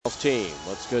team.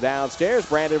 Let's go downstairs.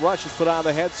 Brandon Rush has put on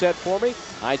the headset for me.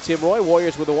 Hi, Tim Roy.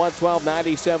 Warriors with a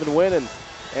 112-97 win.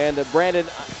 And Brandon,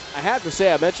 I have to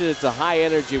say, I mentioned it's a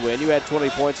high-energy win. You had 20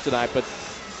 points tonight, but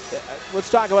let's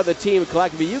talk about the team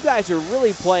collectively. You guys are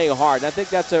really playing hard, and I think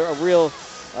that's a real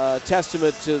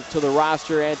testament to the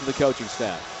roster and to the coaching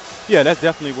staff. Yeah, that's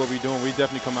definitely what we're doing. We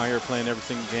definitely come out here playing every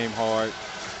single game hard.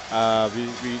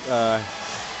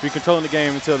 We controlling the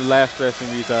game until the last stretch,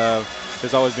 and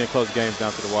there's always been close games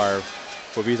down to the wire.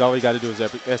 What we've always got to do is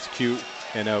execute,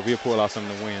 and we'll pull out some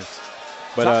of the wins.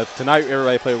 But tonight,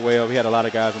 everybody played well. We had a lot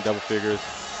of guys in double figures.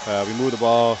 We moved the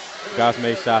ball. Guys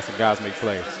made shots, and guys made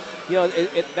plays. You know,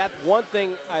 that's one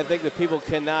thing I think that people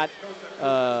cannot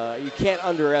you can't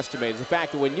underestimate is the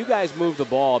fact that when you guys move the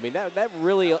ball, I mean, that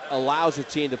really allows your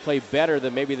team to play better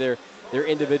than maybe their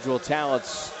individual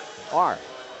talents are.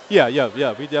 Yeah.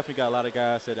 We definitely got a lot of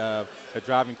guys that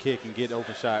drive and kick and get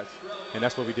open shots, and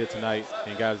that's what we did tonight.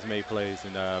 And guys made plays,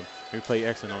 and we played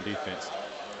excellent on defense.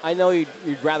 I know you'd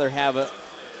rather have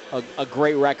a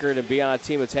great record and be on a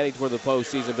team that's heading toward the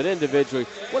postseason, but individually,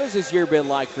 what has this year been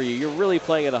like for you? You're really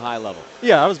playing at a high level.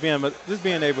 Yeah, I was being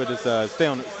able to stay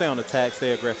on attack,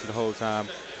 stay aggressive the whole time,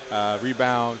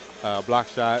 rebound, block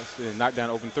shots, and knock down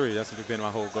open three. That's been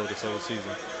my whole goal this whole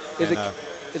season. Is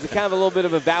it kind of a little bit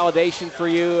of a validation for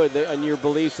you and your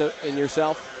beliefs in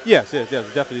yourself? Yes.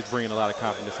 Definitely it's bringing a lot of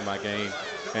confidence in my game,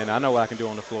 and I know what I can do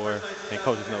on the floor, and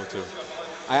coaches know too.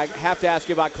 I have to ask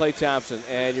you about Klay Thompson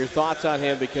and your thoughts on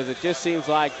him, because it just seems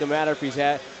like no matter if he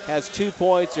has 2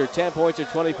 points or 10 points or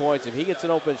 20 points, if he gets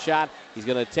an open shot, he's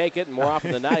going to take it, and more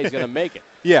often than not, he's going to make it.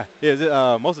 Yeah.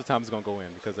 Most of the time it's going to go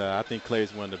in, because I think Klay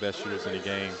is one of the best shooters in the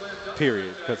game,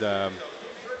 period. Because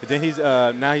then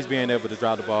he's being able to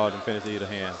drive the ball and finish either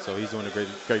hand, so he's doing a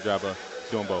great job of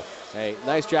doing both. Hey,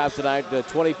 nice job tonight.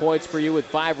 20 points for you with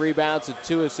 5 rebounds and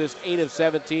 2 assists, 8 of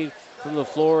 17 from the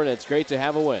floor, and it's great to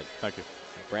have a win. Thank you.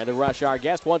 Brandon Rush, our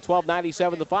guest,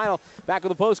 112-97 the final. Back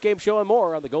with the postgame show and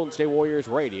more on the Golden State Warriors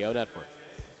Radio Network.